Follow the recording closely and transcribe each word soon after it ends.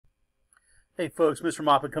Hey folks, Mr.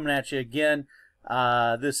 Moppet coming at you again.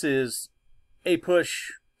 This is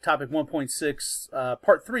APUSH topic 1.6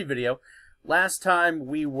 part 3 video. Last time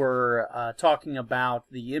we were talking about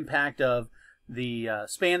the impact of the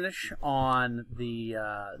Spanish on the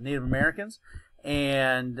Native Americans,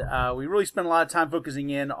 and we really spent a lot of time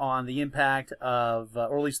focusing in on the impact of,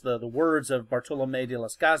 or at least the words of Bartolomé de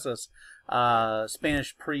las Casas,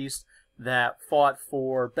 Spanish priest that fought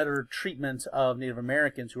for better treatment of Native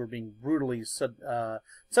Americans who were being brutally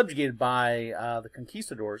subjugated by the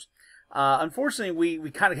conquistadors. Unfortunately,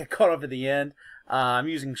 we kind of get caught up at the end. I'm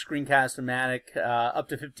using Screencast-O-Matic, up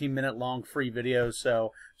to 15-minute long free videos,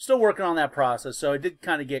 so still working on that process. So it did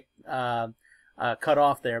kind of get cut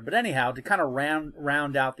off there. But anyhow, to kind of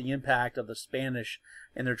round out the impact of the Spanish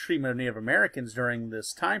and their treatment of Native Americans during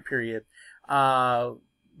this time period,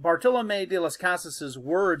 Bartolomé de las Casas'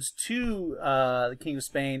 words to the King of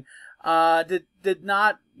Spain did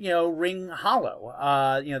not, ring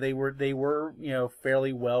hollow. They were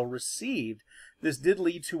fairly well received. This did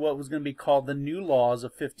lead to what was going to be called the New Laws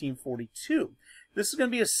of 1542. This is going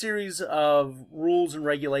to be a series of rules and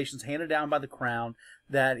regulations handed down by the Crown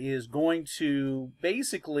that is going to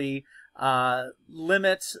basically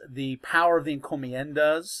limit the power of the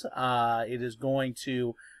encomiendas. It is going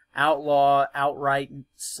to outlaw outright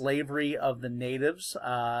slavery of the natives,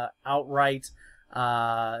 outright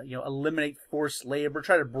eliminate forced labor,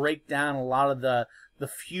 try to break down a lot of the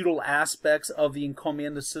feudal aspects of the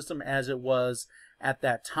encomienda system as it was at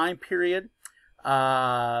that time period,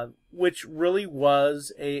 which really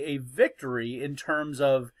was a victory in terms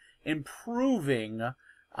of improving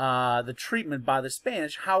the treatment by the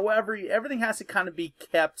Spanish. However, everything has to kind of be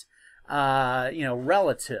kept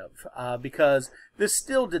relative, because this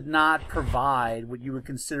still did not provide what you would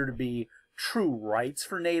consider to be true rights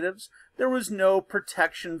for natives. There was no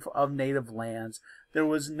protection of native lands. There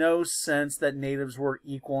was no sense that natives were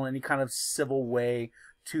equal in any kind of civil way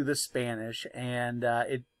to the Spanish, and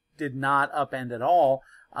it did not upend at all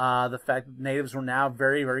the fact that natives were now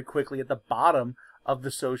very, very quickly at the bottom of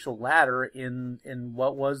the social ladder in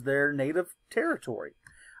what was their native territory.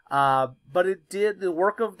 But it did, the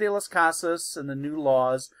work of de las Casas and the new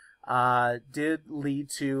laws did lead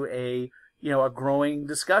to a growing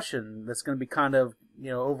discussion that's going to be kind of,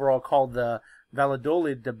 overall called the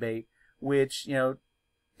Valladolid debate, which,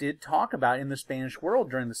 did talk about in the Spanish world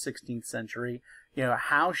during the 16th century,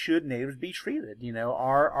 how should natives be treated?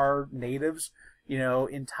 Are natives,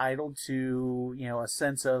 entitled to, a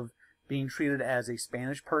sense of being treated as a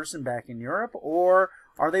Spanish person back in Europe, or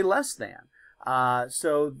are they less than?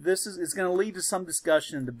 So this is going to lead to some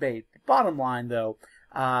discussion and debate. The bottom line, though,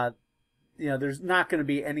 there's not going to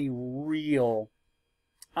be any real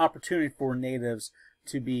opportunity for natives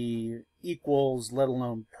to be equals, let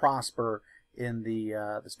alone prosper, in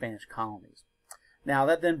the Spanish colonies. Now,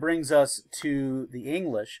 that then brings us to the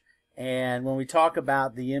English. And when we talk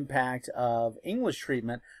about the impact of English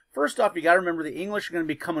treatment, first off, you got to remember the English are going to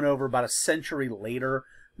be coming over about a century later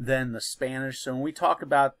than the Spanish. So when we talk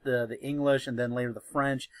about the English and then later the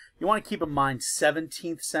French, you want to keep in mind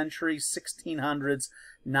 17th century, 1600s,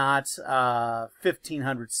 not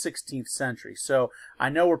 1500s, 16th century. So I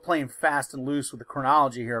know we're playing fast and loose with the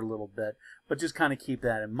chronology here a little bit, but just kind of keep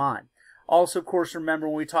that in mind. Also, of course, remember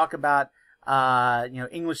when we talk about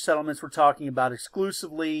English settlements, we're talking about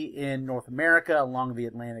exclusively in North America along the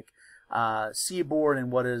Atlantic seaboard and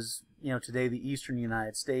what is today the eastern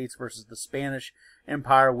United States, versus the Spanish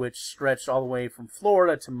Empire, which stretched all the way from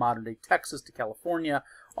Florida to modern-day Texas to California,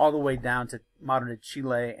 all the way down to modern-day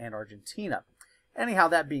Chile and Argentina. Anyhow,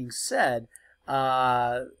 that being said,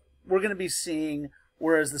 we're going to be seeing,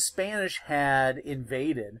 whereas the Spanish had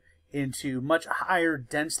invaded into much higher,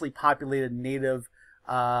 densely populated native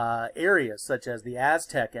areas, such as the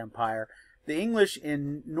Aztec Empire, the English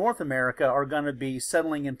in North America are going to be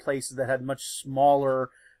settling in places that had much smaller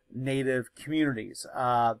native communities.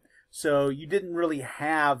 So you didn't really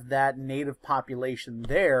have that native population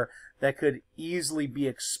there that could easily be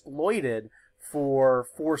exploited for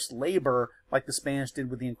forced labor like the Spanish did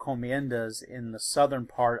with the encomiendas in the southern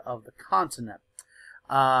part of the continent.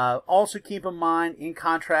 Also keep in mind, in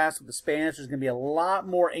contrast with the Spanish, there's going to be a lot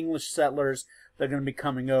more English settlers that are going to be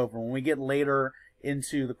coming over. When we get later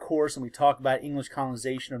into the course and we talk about English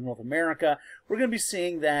colonization of North America, we're going to be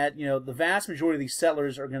seeing that, the vast majority of these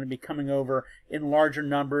settlers are going to be coming over in larger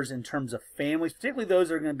numbers in terms of families, particularly those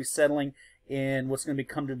that are going to be settling in what's going to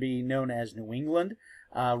become to be known as New England,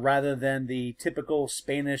 rather than the typical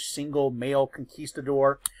Spanish single male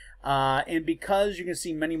conquistador. And because you can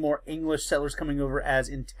see many more English settlers coming over as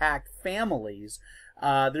intact families,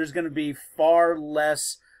 there's going to be far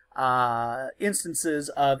less instances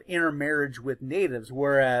of intermarriage with natives,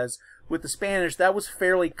 whereas with the Spanish, that was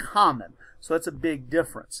fairly common. So that's a big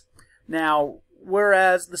difference. Now,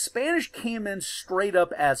 whereas the Spanish came in straight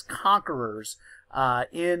up as conquerors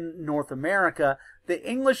in North America, the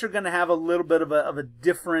English are going to have a little bit of a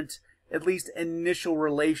different, at least initial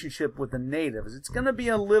relationship with the natives. It's going to be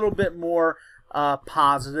a little bit more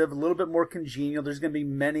positive, a little bit more congenial. There's going to be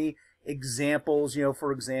many examples,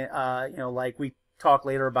 for example, like we talk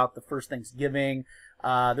later about the first Thanksgiving.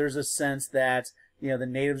 There's a sense that the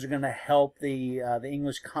natives are going to help the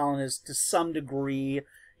English colonists to some degree,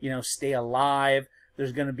 stay alive.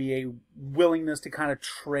 There's going to be a willingness to kind of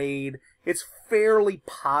trade. It's fairly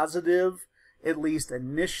positive, at least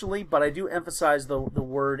initially, but I do emphasize the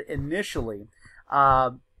word initially.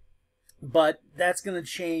 But that's going to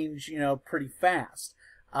change, pretty fast.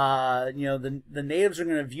 The natives are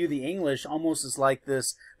going to view the English almost as like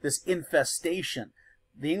this infestation.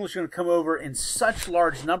 The English are going to come over in such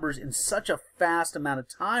large numbers in such a fast amount of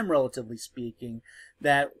time, relatively speaking,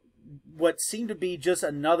 that what seemed to be just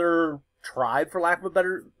another tribe, for lack of a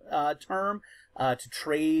better term, to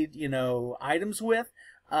trade, items with,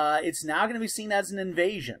 it's now going to be seen as an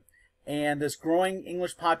invasion. And this growing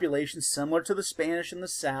English population, similar to the Spanish in the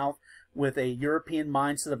South, with a European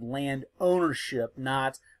mindset of land ownership,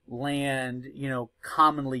 not land,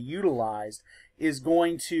 commonly utilized, is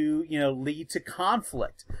going to, lead to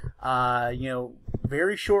conflict.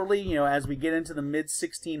 Very shortly, as we get into the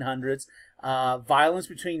mid-1600s, violence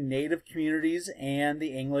between native communities and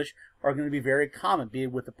the English are going to be very common, be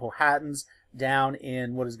it with the Powhatans down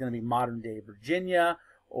in what is going to be modern-day Virginia,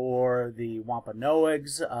 or the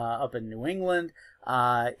Wampanoags up in New England.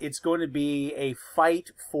 It's going to be a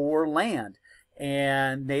fight for land,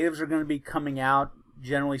 and natives are going to be coming out,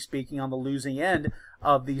 generally speaking, on the losing end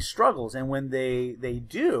of these struggles. And when they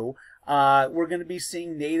do, we're going to be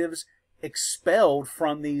seeing natives expelled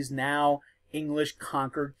from these now English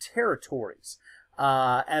conquered territories,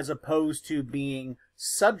 as opposed to being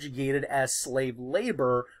subjugated as slave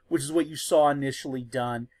labor, which is what you saw initially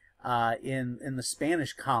done in the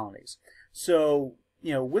Spanish colonies. So,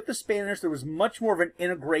 with the Spanish, there was much more of an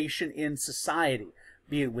integration in society,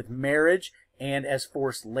 be it with marriage and as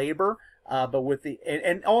forced labor, but with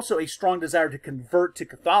and also a strong desire to convert to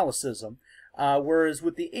Catholicism. Whereas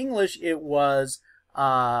with the English, it was,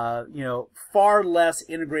 far less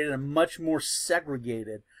integrated and much more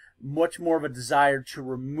segregated, much more of a desire to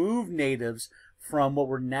remove natives from what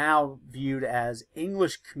were now viewed as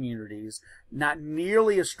English communities, not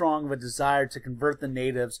nearly as strong of a desire to convert the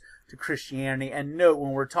natives to Christianity. And note,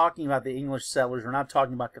 when we're talking about the English settlers, we're not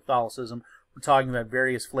talking about Catholicism, we're talking about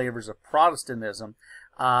various flavors of Protestantism,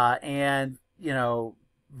 and,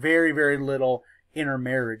 very, very little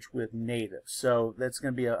intermarriage with natives. So that's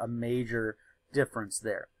going to be a major difference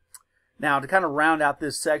there. Now, to kind of round out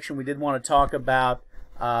this section, we did want to talk about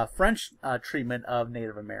French treatment of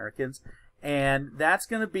Native Americans. And that's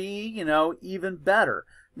going to be, even better.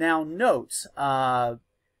 Now, note,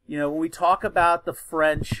 when we talk about the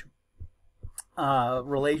French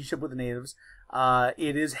relationship with the natives,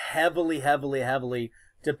 it is heavily, heavily, heavily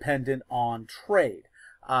dependent on trade,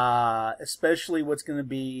 especially what's going to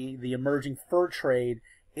be the emerging fur trade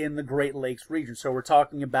in the Great Lakes region. So we're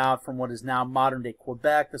talking about from what is now modern-day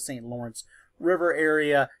Quebec, the St. Lawrence River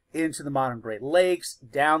area, into the modern Great Lakes,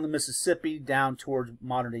 down the Mississippi, down towards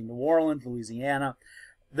modern-day New Orleans, Louisiana.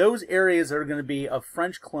 Those areas that are going to be of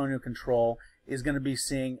French colonial control is going to be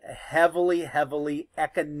seeing a heavily, heavily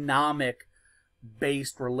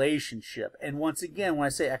economic-based relationship. And once again, when I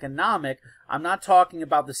say economic, I'm not talking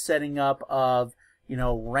about the setting up of,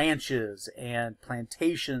 ranches and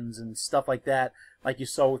plantations and stuff like that, like you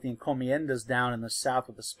saw with the encomiendas down in the south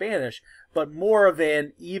with the Spanish, but more of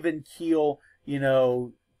an even keel,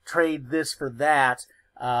 trade this for that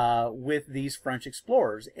with these French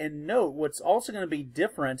explorers. And note, what's also going to be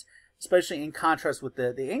different, especially in contrast with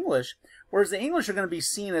the English, whereas the English are going to be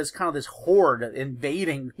seen as kind of this horde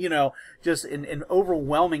invading, just in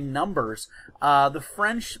overwhelming numbers, the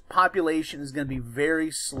French population is going to be very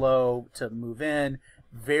slow to move in,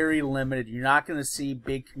 very limited. You're not going to see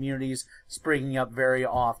big communities springing up very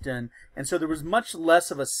often. And so there was much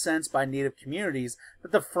less of a sense by native communities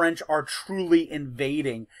that the French are truly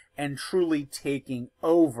invading and truly taking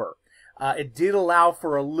over. It did allow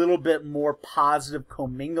for a little bit more positive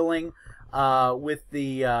commingling with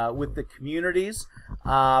the communities,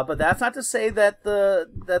 but that's not to say that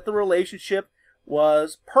the relationship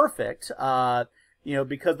was perfect.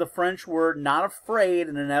 Because the French were not afraid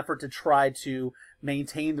in an effort to try to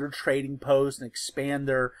maintain their trading posts and expand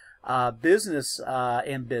their business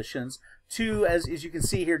ambitions to, as you can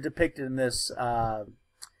see here depicted in this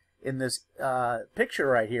in this picture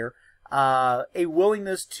right here, a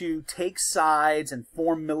willingness to take sides and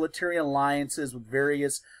form military alliances with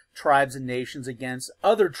various tribes and nations against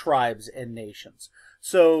other tribes and nations.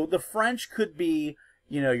 So the French could be,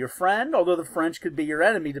 you know, your friend, although the French could be your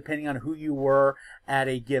enemy depending on who you were at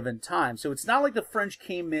a given time. So it's not like the French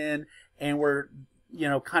came in and were, you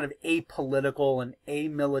know, kind of apolitical and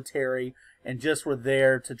amilitary and just were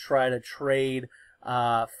there to try to trade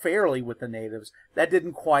fairly with the natives. That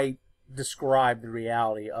didn't quite describe the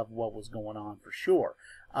reality of what was going on for sure.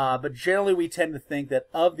 But generally we tend to think that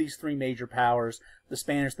of these three major powers, the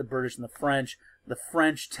Spanish, the British, and the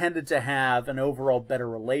French tended to have an overall better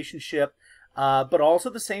relationship, but also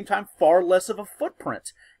at the same time far less of a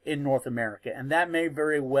footprint in North America. And that may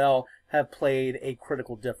very well have played a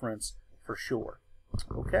critical difference for sure.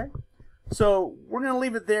 Okay? So we're going to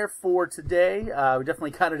leave it there for today. We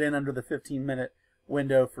definitely cut it in under the 15-minute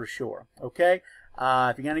window for sure. Okay?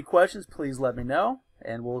 If you got any questions, please let me know,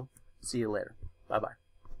 and we'll see you later. Bye-bye.